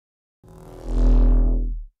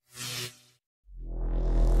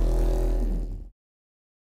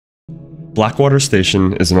Blackwater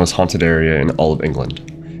Station is the most haunted area in all of England,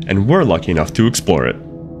 and we're lucky enough to explore it.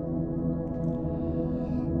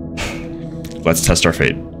 Let's test our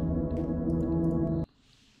fate.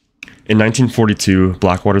 In 1942,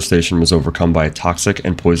 Blackwater Station was overcome by a toxic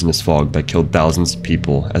and poisonous fog that killed thousands of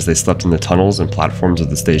people as they slept in the tunnels and platforms of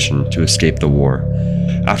the station to escape the war.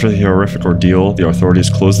 After the horrific ordeal, the authorities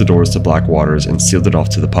closed the doors to Blackwaters and sealed it off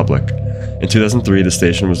to the public. In 2003, the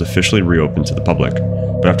station was officially reopened to the public,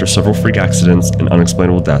 but after several freak accidents and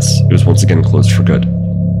unexplainable deaths, it was once again closed for good.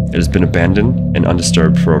 It has been abandoned and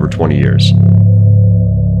undisturbed for over 20 years.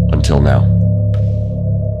 Until now.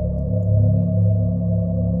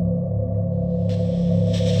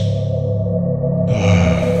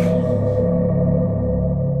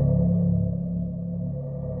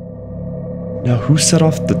 Now, who set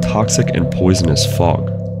off the toxic and poisonous fog?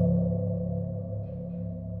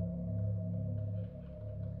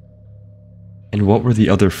 And what were the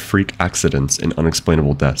other freak accidents and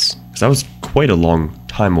unexplainable deaths? Because that was quite a long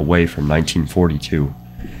time away from 1942.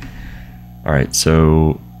 Alright,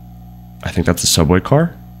 so I think that's a subway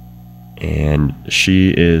car. And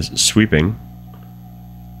she is sweeping.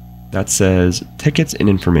 That says tickets and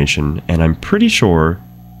information. And I'm pretty sure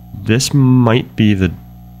this might be the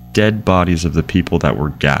dead bodies of the people that were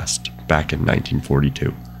gassed back in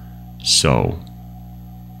 1942. So,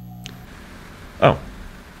 oh,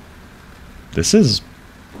 this is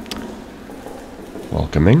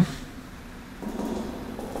welcoming.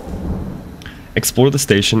 Explore the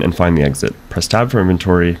station and find the exit. Press tab for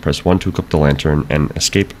inventory, press 1 to equip the lantern, and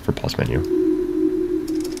escape for pause menu.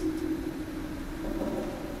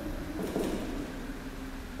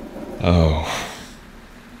 Oh.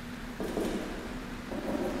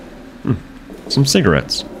 Some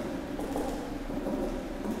cigarettes.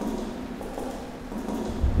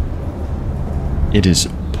 It is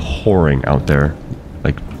pouring out there,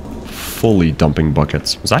 like fully dumping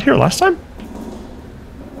buckets. Was I here last time?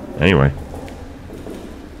 Anyway.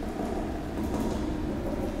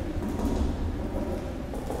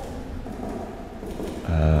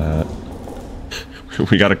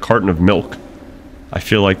 We got a carton of milk. I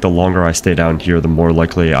feel like the longer I stay down here, the more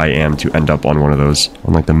likely I am to end up on one of those.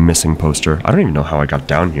 On like the missing poster. I don't even know how I got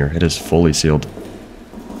down here. It is fully sealed.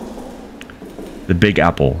 The Big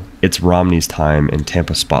Apple. It's Romney's time in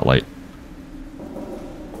Tampa Spotlight.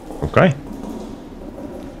 Okay.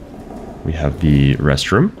 We have the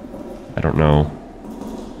restroom. I don't know.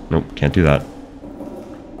 Nope, can't do that.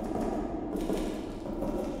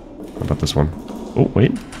 What about this one? Oh,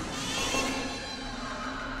 wait.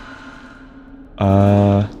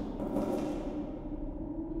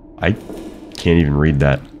 I can't even read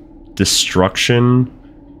that. Destruction.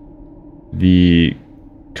 The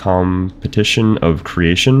competition of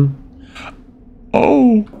creation.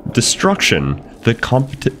 Oh, destruction. The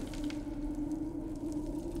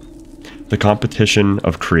competition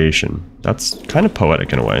of creation. That's kind of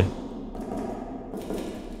poetic in a way.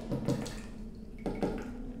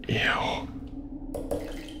 Ew.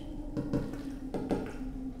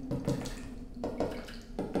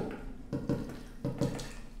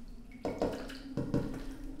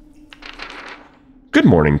 Good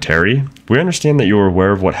morning, Terry. We understand that you are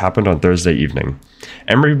aware of what happened on Thursday evening.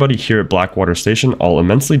 Everybody here at Blackwater Station all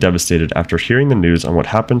immensely devastated after hearing the news on what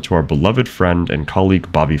happened to our beloved friend and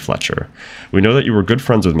colleague Bobby Fletcher. We know that you were good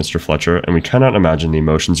friends with Mr. Fletcher, and we cannot imagine the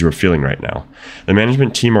emotions you are feeling right now. The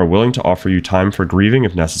management team are willing to offer you time for grieving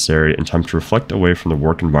if necessary and time to reflect away from the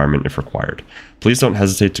work environment if required. Please don't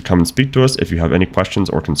hesitate to come and speak to us if you have any questions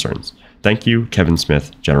or concerns. Thank you, Kevin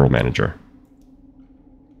Smith, General Manager.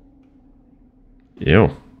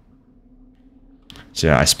 Ew. So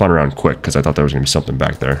yeah, I spun around quick because I thought there was going to be something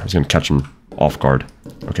back there. I was going to catch him off guard.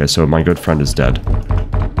 Okay, so my good friend is dead.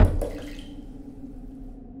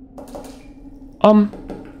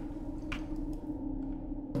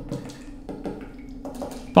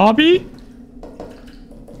 Bobby?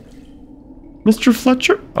 Mr.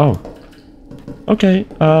 Fletcher? Oh. Okay,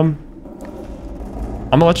 I'm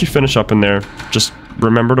gonna let you finish up in there. Just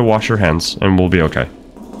remember to wash your hands and we'll be okay.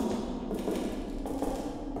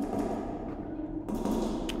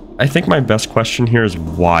 I think my best question here is,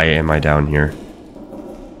 why am I down here?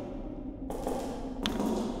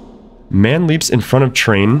 Man leaps in front of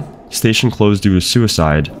train. Station closed due to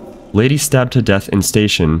suicide. Lady stabbed to death in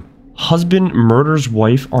station. Husband murders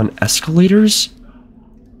wife on escalators?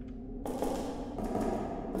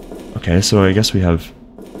 Okay, so I guess we have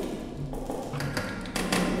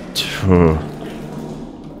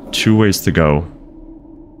two ways to go.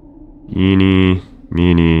 Eeny,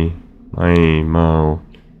 meeny, miny, mo.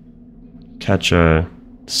 Catch a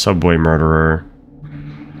subway murderer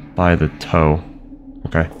by the toe.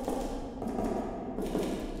 Okay.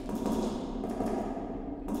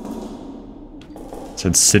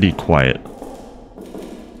 said city quiet.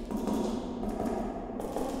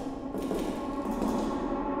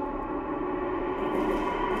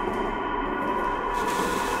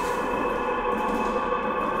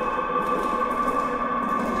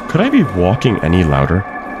 Could I be walking any louder?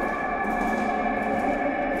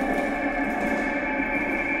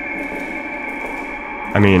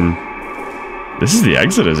 I mean, this is the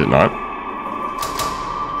exit, is it not?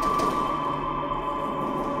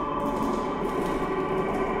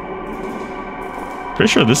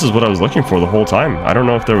 Pretty sure this is what I was looking for the whole time. I don't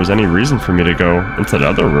know if there was any reason for me to go into the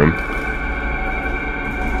other room.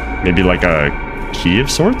 Maybe like a key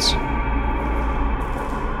of sorts?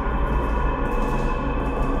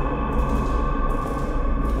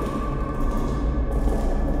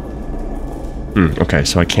 Okay,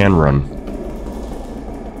 so I can run.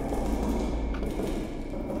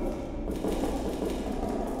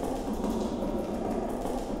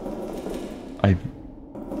 I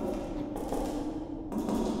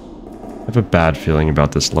have a bad feeling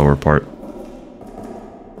about this lower part.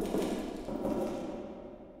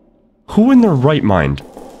 Who in their right mind?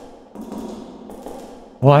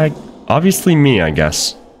 Well, obviously me, I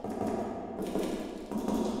guess.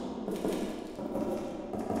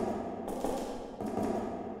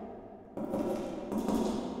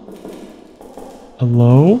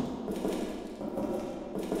 Hello?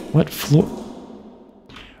 What floor?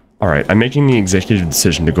 Alright, I'm making the executive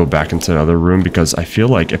decision to go back into the other room because I feel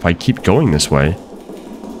like if I keep going this way,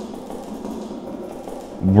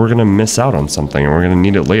 we're gonna miss out on something and we're gonna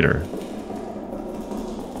need it later.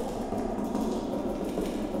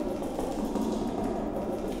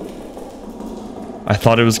 I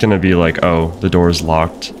thought it was gonna be like, oh, the door is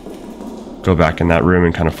locked. Go back in that room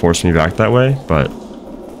and kind of force me back that way, but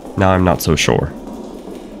now I'm not so sure.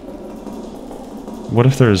 What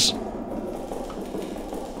if there's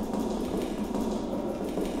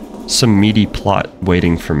some meaty plot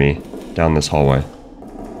waiting for me down this hallway?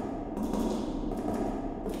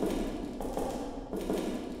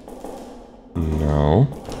 No.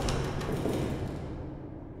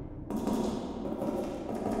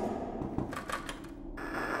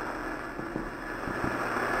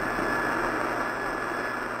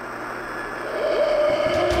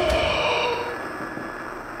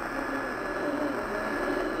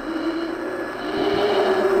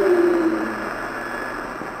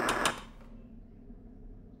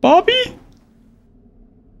 Bobby?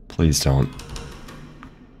 Please don't.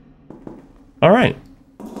 All right.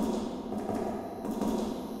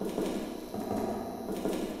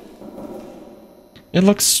 It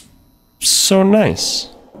looks so nice.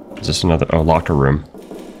 Is this another... oh, locker room.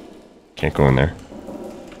 Can't go in there.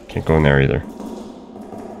 Can't go in there either.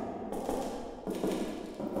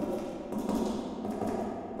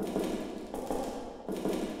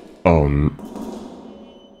 Oh.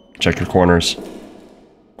 Check your corners.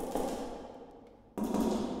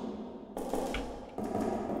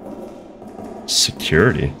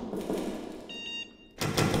 Security.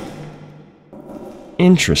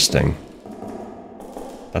 Interesting.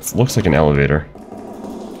 That looks like an elevator.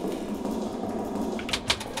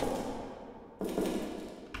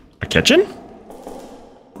 A kitchen?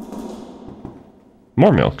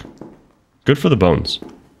 More milk. Good for the bones.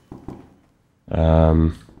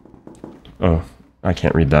 Oh, I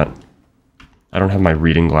can't read that. I don't have my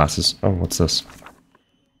reading glasses. Oh, what's this?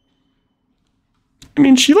 I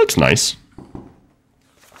mean, she looks nice.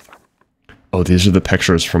 Oh, these are the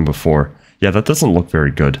pictures from before. Yeah, that doesn't look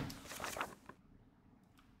very good.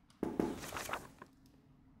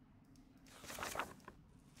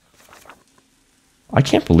 I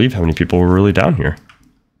can't believe how many people were really down here.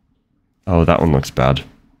 Oh, that one looks bad.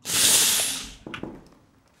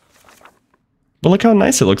 But look how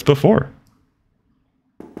nice it looks before.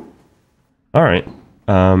 Alright.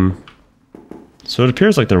 So it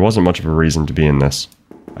appears like there wasn't much of a reason to be in this.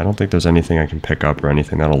 I don't think there's anything I can pick up or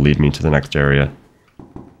anything that'll lead me to the next area.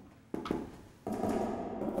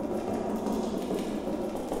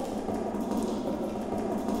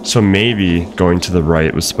 So maybe going to the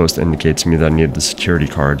right was supposed to indicate to me that I needed the security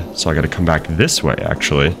card. So I gotta come back this way,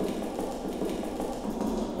 actually.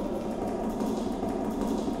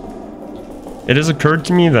 It has occurred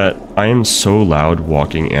to me that I am so loud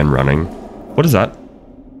walking and running. What is that?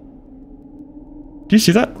 Do you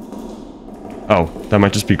see that? Oh, that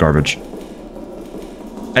might just be garbage.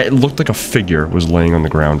 It looked like a figure was laying on the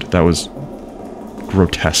ground. That was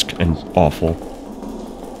grotesque and awful.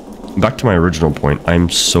 Back to my original point, I'm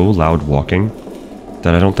so loud walking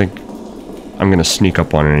that I don't think I'm gonna sneak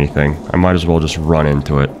up on anything. I might as well just run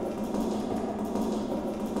into it.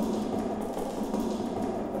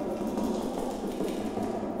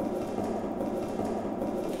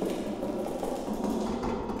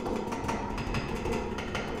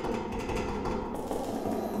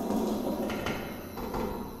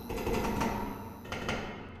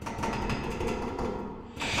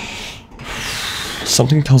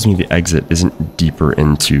 Something tells me the exit isn't deeper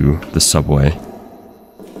into the subway.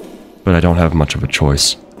 But I don't have much of a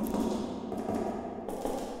choice.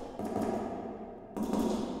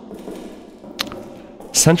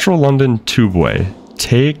 Central London Tubeway.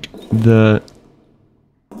 Take the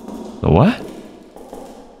what?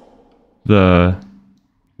 The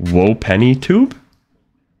Wopenny Tube?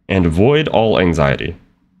 And avoid all anxiety.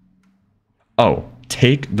 Oh,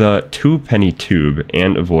 take the 2-penny tube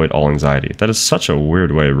and avoid all anxiety. That is such a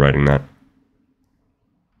weird way of writing that.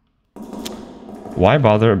 Why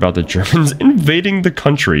bother about the Germans invading the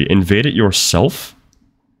country? Invade it yourself?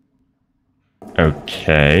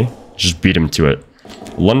 Okay. Just beat him to it.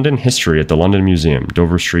 London history at the London Museum,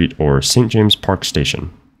 Dover Street, or St. James Park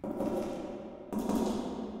Station.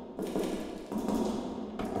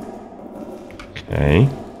 Okay.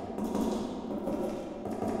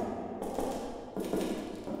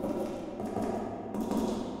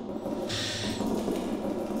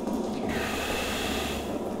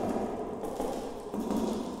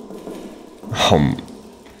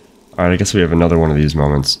 Alright, I guess we have another one of these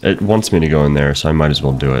moments. It wants me to go in there, so I might as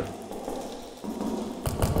well do it.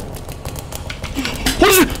 What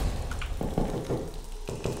is it?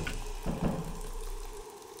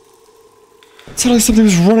 It sounded like something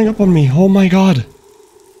was running up on me. Oh my god.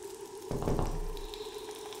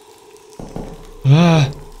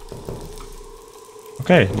 Ah.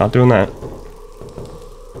 Okay, not doing that.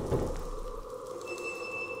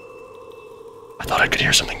 I thought I could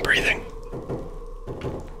hear something breathing.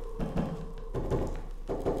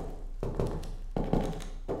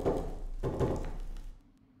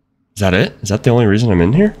 Is that it? Is that the only reason I'm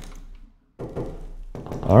in here?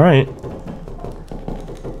 Alright.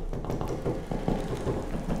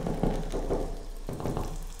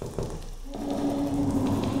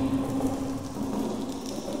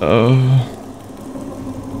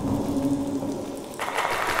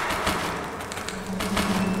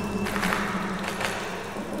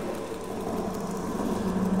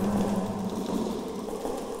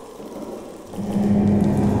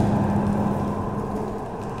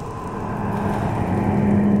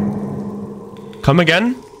 Come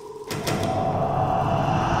again?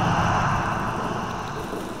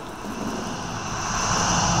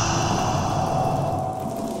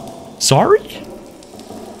 Sorry?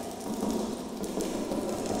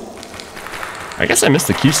 I guess I missed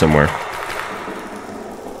the key somewhere.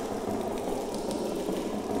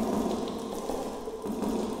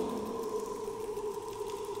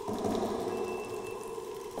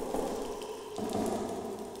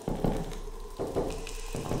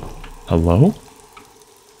 Hello?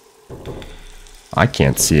 I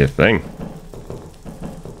can't see a thing.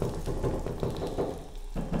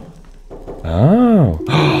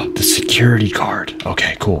 Oh. The security card.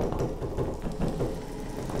 Okay, cool.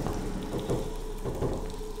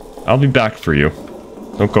 I'll be back for you.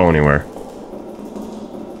 Don't go anywhere.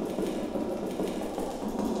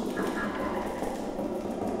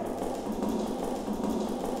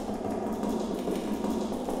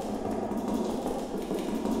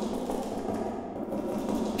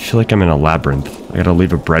 I feel like I'm in a labyrinth. I gotta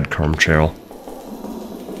leave a breadcrumb trail.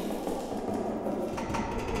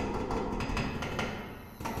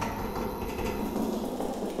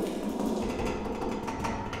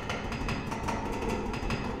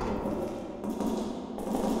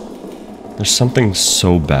 There's something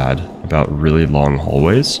so bad about really long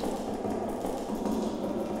hallways.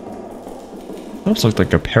 Those looked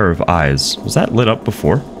like a pair of eyes. Was that lit up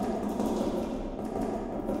before?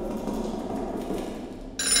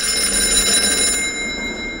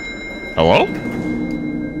 Hello?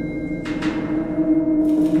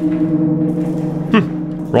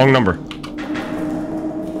 Wrong number.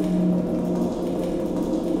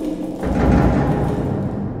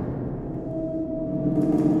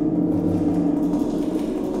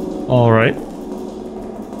 All right.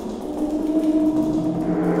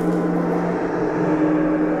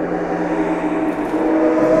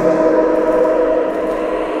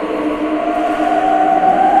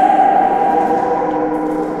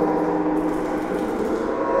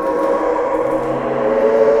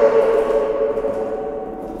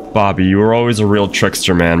 Bobby, you were always a real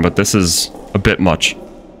trickster, man, but this is a bit much.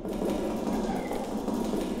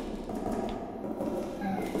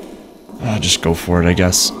 Just go for it, I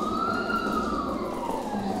guess.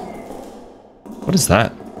 What is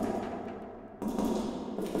that?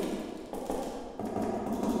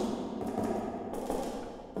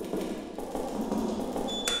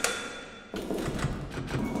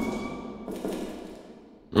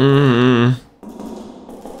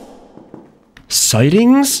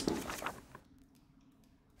 Sightings?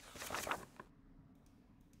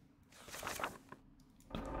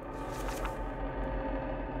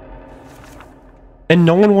 And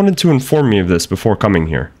no one wanted to inform me of this before coming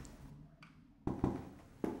here.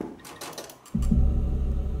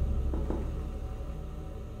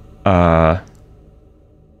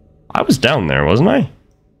 I was down there, wasn't I?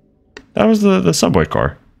 That was the subway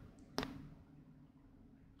car.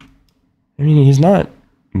 I mean, he's not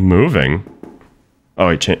moving. Oh,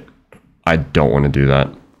 he changed. I don't want to do that.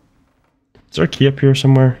 Is there a key up here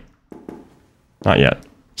somewhere? Not yet.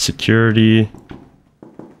 Security.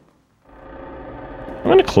 I'm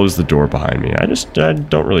going to close the door behind me. I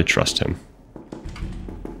don't really trust him.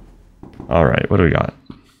 Alright, what do we got?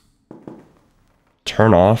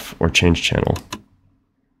 Turn off or change channel.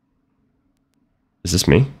 Is this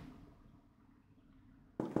me?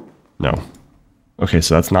 No. Okay,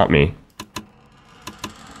 so that's not me.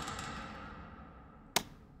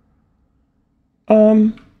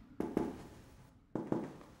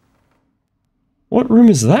 What room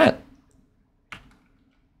is that?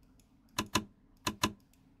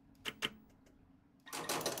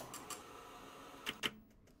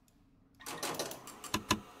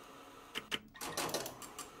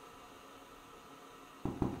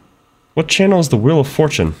 What channel is the Wheel of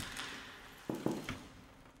Fortune?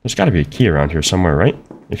 There's got to be a key around here somewhere, right?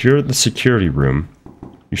 If you're at the security room,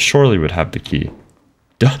 you surely would have the key.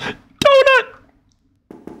 Donut!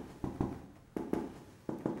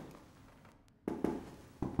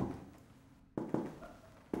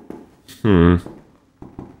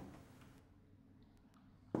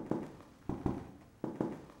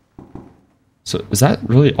 So, is that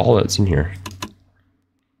really all that's in here?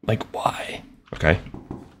 Like, why? Okay.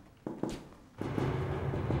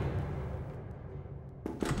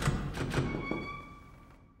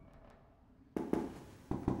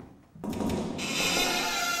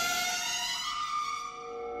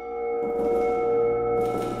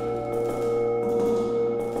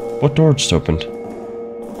 What door just opened?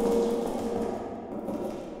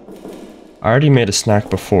 I already made a snack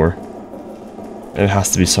before. It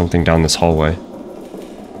has to be something down this hallway.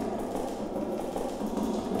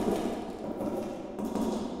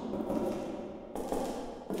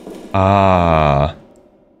 Ah.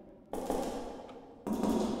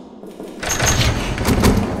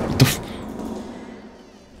 What the f-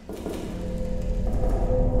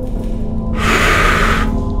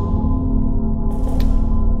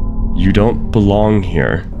 You don't belong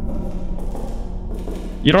here.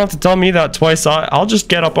 You don't have to tell me that twice. I'll just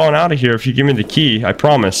get up on out of here if you give me the key. I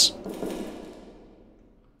promise.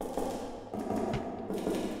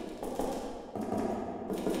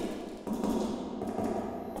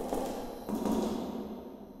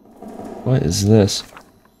 What is this?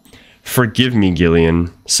 Forgive me,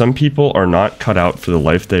 Gillian. Some people are not cut out for the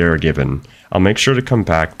life they are given. I'll make sure to come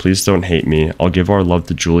back. Please don't hate me. I'll give our love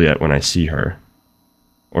to Juliet when I see her.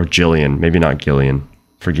 Or Jillian. Maybe not Gillian.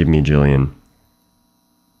 Forgive me, Jillian.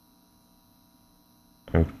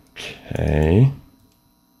 Okay.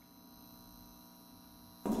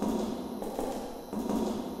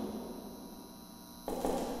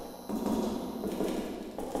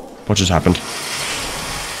 What just happened?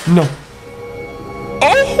 No.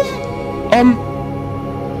 Oh!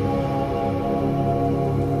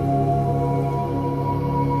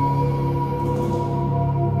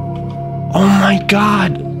 Oh my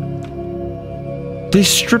god! They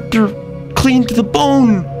stripped her clean to the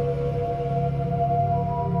bone!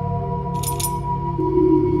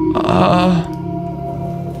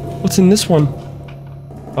 What's in this one?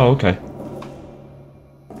 Oh, okay.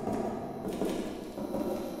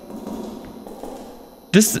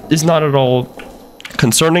 This is not at all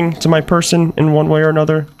concerning to my person in one way or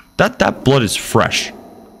another. That blood is fresh.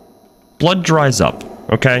 Blood dries up,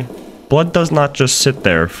 okay? Blood does not just sit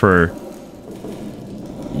there for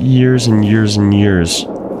years and years and years.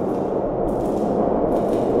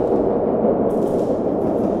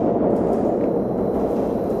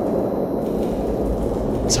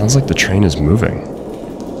 Sounds like the train is moving.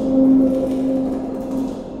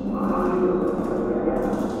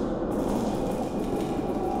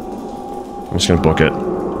 I'm just gonna book it.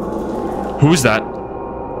 Who's that?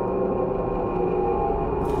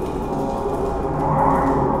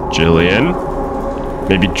 Jillian?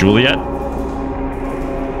 Maybe Juliet?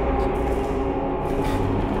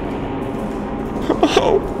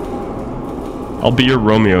 I'll be your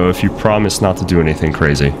Romeo if you promise not to do anything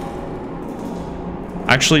crazy.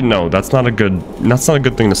 Actually, no, that's not a good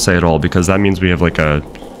thing to say at all, because that means we have like a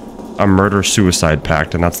murder-suicide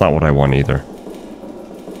pact, and that's not what I want either.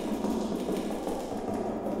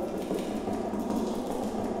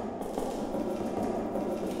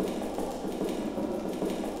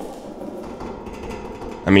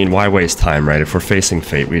 I mean, why waste time, right? If we're facing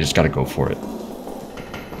fate, we just gotta go for it.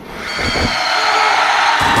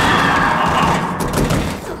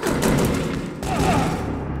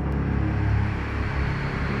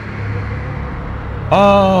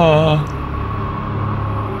 Oh!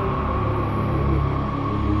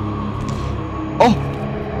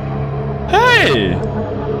 Hey!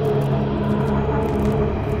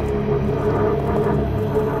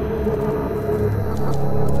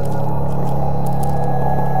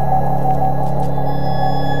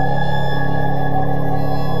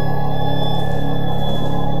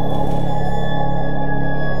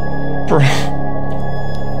 Bro.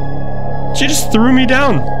 She just threw me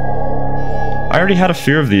down. I already had a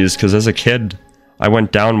fear of these because as a kid, I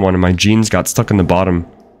went down one and my jeans got stuck in the bottom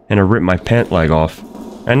and it ripped my pant leg off.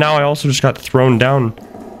 And now I also just got thrown down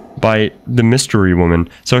by the mystery woman.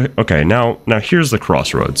 So, okay, now here's the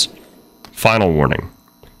crossroads. Final warning.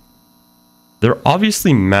 They're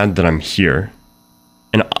obviously mad that I'm here,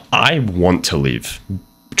 and I want to leave.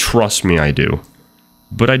 Trust me, I do.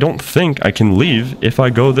 But I don't think I can leave if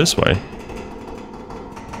I go this way.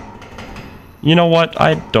 You know what?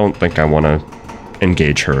 I don't think I want to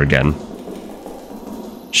engage her again.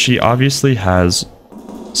 She obviously has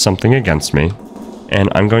something against me, and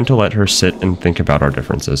I'm going to let her sit and think about our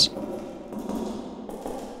differences.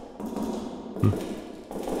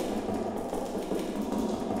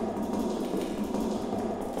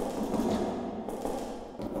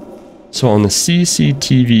 So on the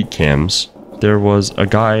CCTV cams, there was a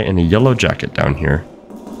guy in a yellow jacket down here.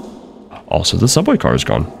 Also, the subway car is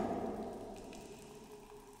gone.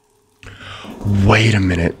 Wait a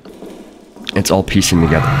minute. It's all piecing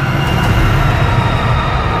together.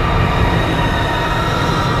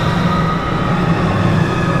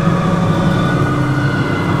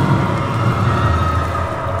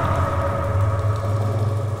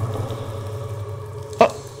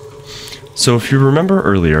 So if you remember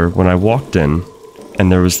earlier, when I walked in,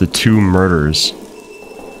 and there was the two murders,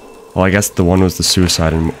 well, I guess the one was the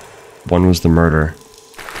suicide and one was the murder.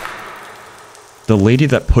 The lady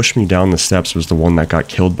that pushed me down the steps was the one that got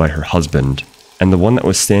killed by her husband, and the one that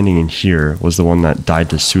was standing in here was the one that died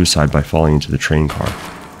to suicide by falling into the train car.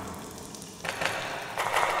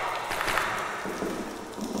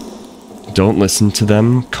 Don't listen to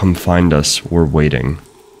them, come find us, we're waiting.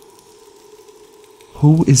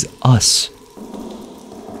 Who is us?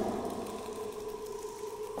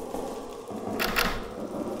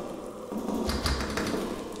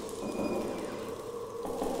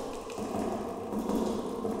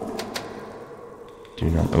 Do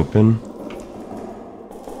not open.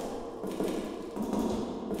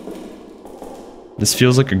 This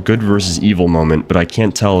feels like a good versus evil moment, but I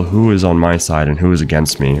can't tell who is on my side and who is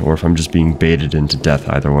against me, or if I'm just being baited into death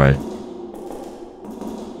either way.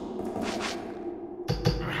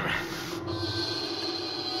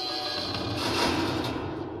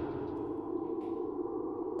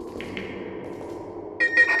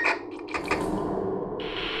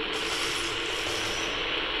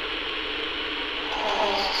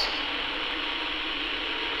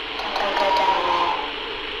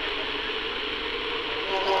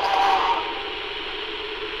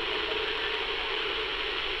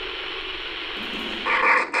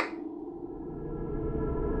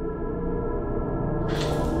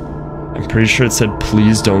 Pretty sure it said,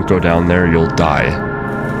 please don't go down there, you'll die.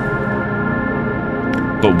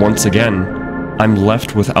 But once again, I'm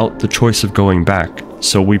left without the choice of going back,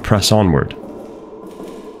 so we press onward.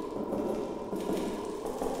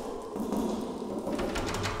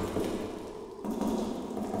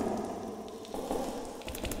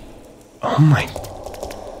 Oh my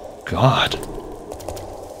god.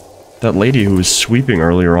 That lady who was sweeping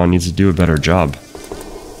earlier on needs to do a better job.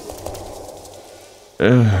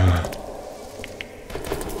 Ugh.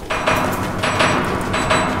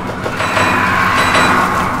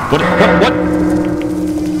 What?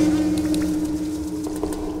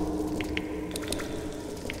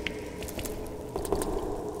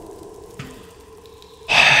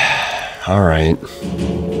 All right.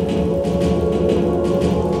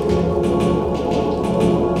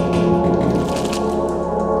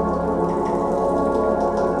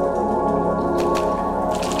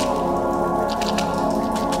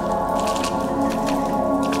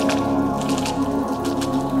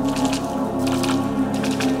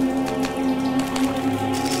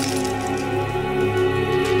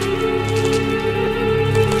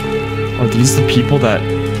 Are these the people that...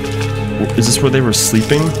 Is this where they were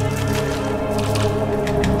sleeping?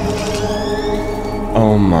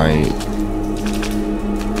 Oh my...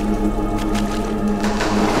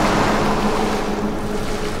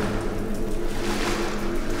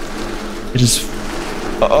 It is...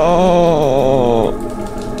 Oh...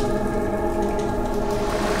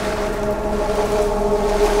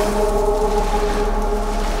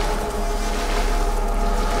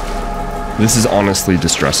 This is honestly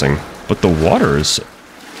distressing. But the water is...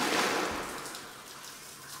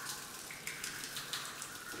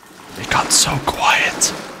 It got so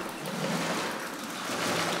quiet.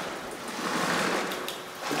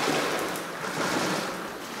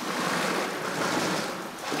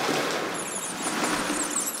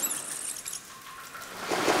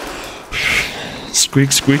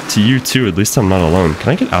 Squeak, squeak to you too. At least I'm not alone. Can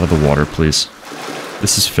I get out of the water, please?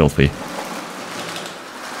 This is filthy.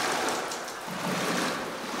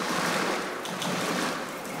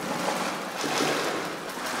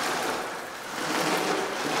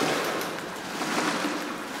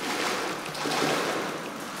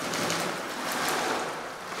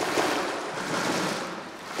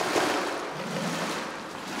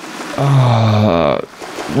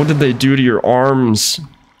 What did they do to your arms?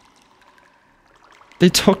 They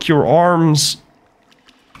took your arms.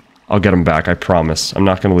 I'll get them back, I promise. I'm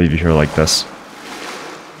not gonna leave you here like this.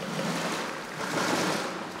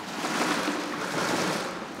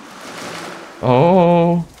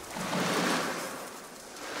 Oh.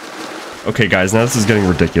 Okay, guys, now this is getting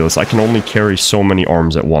ridiculous. I can only carry so many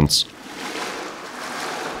arms at once.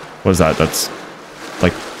 What is that? That's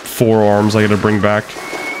like 4 arms I gotta bring back.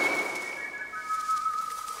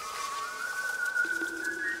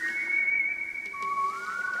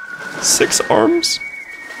 Six arms?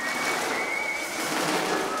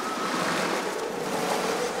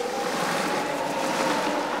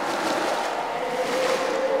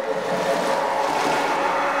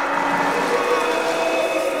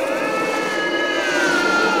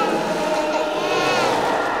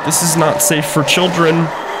 This is not safe for children.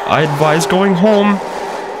 I advise going home.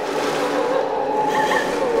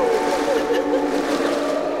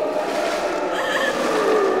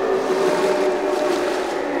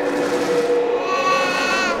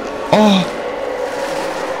 Oh.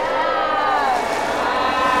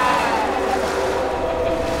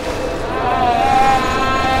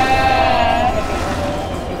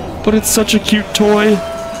 But it's such a cute toy.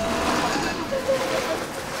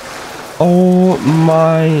 Oh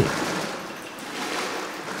my...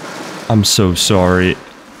 I'm so sorry.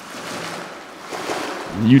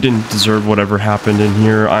 You didn't deserve whatever happened in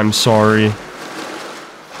here. I'm sorry.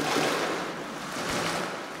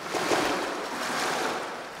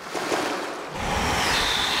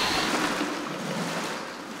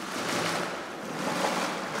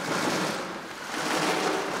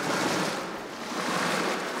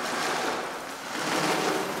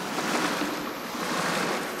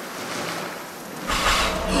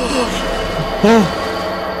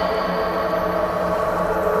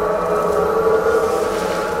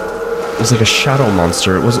 It was like a shadow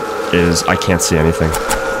monster. It wasn't... I can't see anything.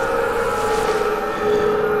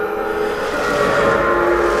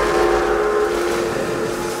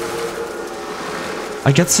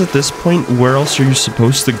 I guess at this point, where else are you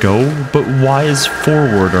supposed to go? But why is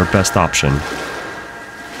forward our best option?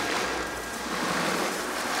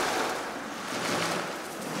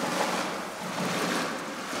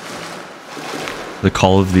 The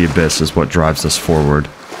call of the abyss is what drives us forward.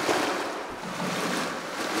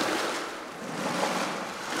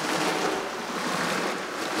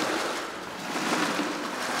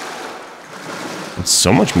 It's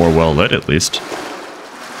so much more well lit, at least.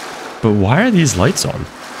 But why are these lights on?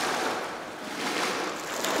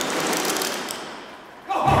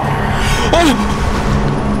 Oh!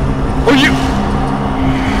 Are you...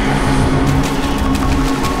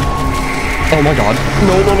 Oh my god.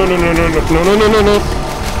 No, no, no, no, no, no, no, no, no, no, no, no.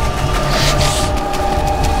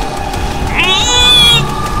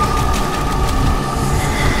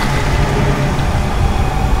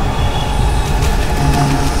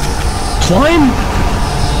 Climb?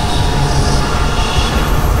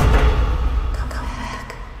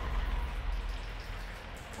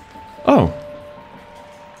 Oh.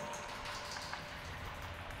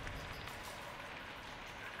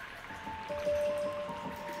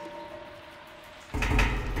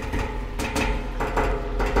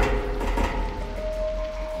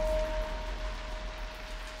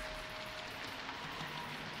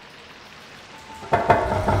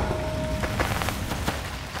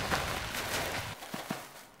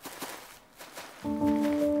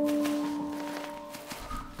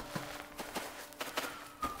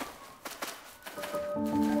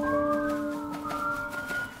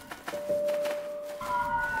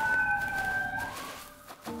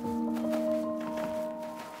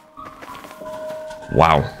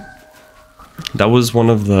 Wow. That was one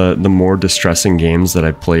of the more distressing games that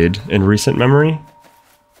I played in recent memory.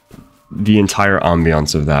 The entire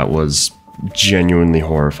ambiance of that was genuinely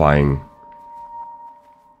horrifying.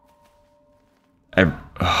 I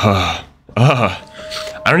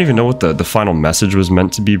I don't even know what the final message was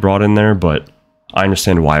meant to be brought in there, but I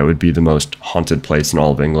understand why it would be the most haunted place in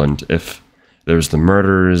all of England if there's the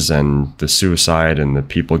murders and the suicide and the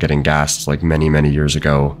people getting gassed like many, many years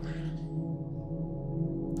ago.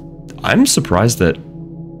 I'm surprised that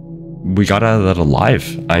we got out of that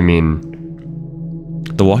alive. I mean,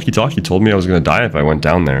 the walkie-talkie told me I was going to die if I went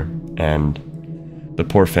down there, and the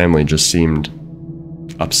poor family just seemed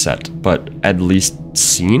upset, but at least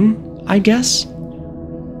seen, I guess?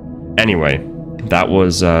 Anyway, that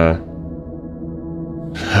was, gave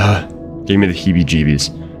me the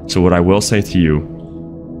heebie-jeebies. So what I will say to you,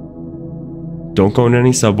 don't go into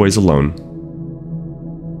any subways alone.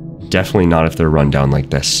 Definitely not if they're run down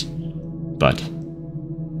like this. But,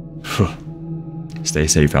 stay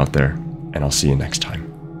safe out there, and I'll see you next time.